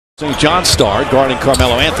St. John star guarding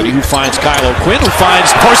Carmelo Anthony, who finds Kyle O'Quinn, who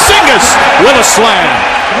finds Porzingis with a slam.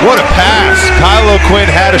 What a pass. Kyle O'Quinn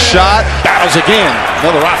had a shot. Battles again.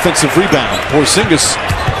 Another offensive rebound. Porzingis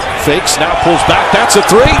fakes, now pulls back. That's a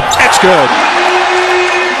three. That's good.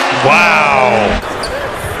 Wow.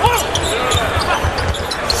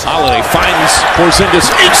 Holiday finds Porzingis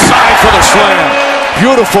inside for the slam.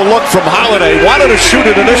 Beautiful look from Holiday. Wanted to shoot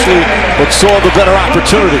it initially, but saw the better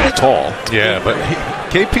opportunity. Tall. Yeah, but he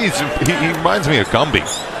reminds me of Gumby.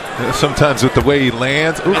 Sometimes with the way he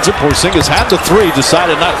lands. Porzingis had the three,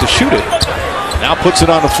 decided not to shoot it. Now puts it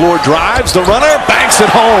on the floor, drives the runner, banks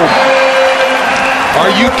it home.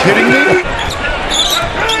 Are you kidding me?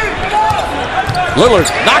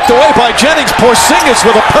 Lillard knocked away by Jennings. Porzingis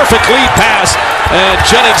with a perfect lead pass, and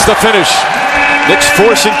Jennings the finish. Knicks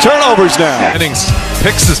forcing turnovers now. Jennings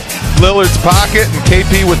picks Lillard's pocket, and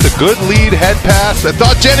KP with the good lead head pass. I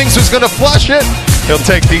thought Jennings was going to flush it. He'll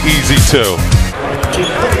take the easy two.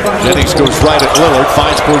 Jennings goes right at Lillard,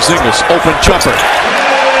 finds Porzingis, open jumper.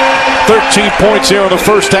 13 points here in the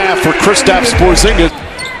first half for Kristaps Porzingis.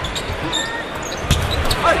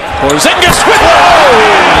 Porzingis with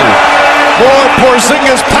more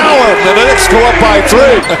Porzingis power, and the Knicks go up by 3.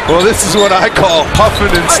 Well, this is what I call huffing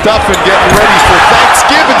and stuffing, getting ready for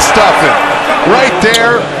Thanksgiving stuffing. Right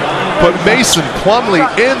there, but Mason Plumlee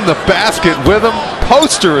in the basket with him.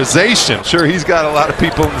 Posterization. Sure, he's got a lot of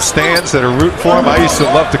people in the stands that are rooting for him. I used to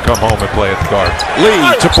love to come home and play at the Garden. Lee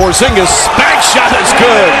to Porzingis. Bank shot is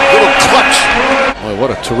good. Little clutch. Boy, what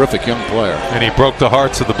a terrific young player. And he broke the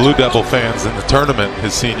hearts of the Blue Devil fans in the tournament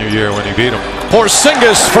his senior year when he beat them.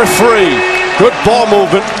 Porzingis for 3. Good ball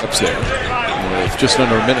movement. Up there. With just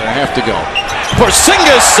under a minute and a half to go.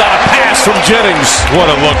 Porzingis on a pass from Jennings. What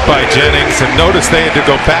a look by Jennings. And notice they had to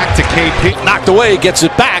go back to KP. Knocked away, gets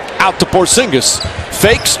it back out to Porzingis.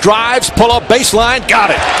 Fakes, drives, pull up baseline, got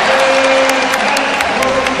it.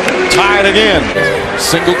 Tied again.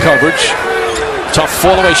 Single coverage. Tough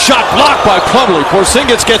fall away shot blocked by Plumlee.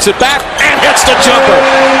 Porzingis gets it back and hits the jumper.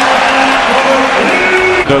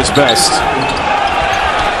 Does best.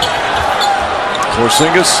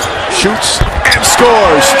 Porzingis shoots and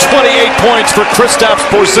scores. 28 points for Kristaps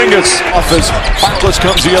Porzingis. Off as Harkless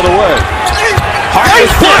comes the other way.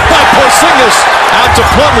 Harkless blocked by Porzingis. Out to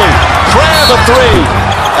Plumlee. Crab a 3.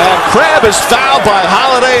 And Crab is fouled by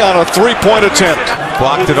Holiday on a 3-point attempt.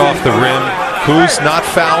 Blocked it off the rim. Who's not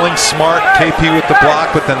fouling? Smart. KP with the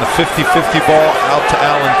block, but then the 50-50 ball out to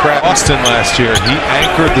Allen Crabbe. Austin last year, he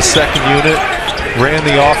anchored the second unit, ran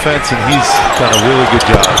the offense, and he's done a really good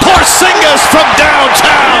job. Porzingis from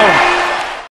downtown.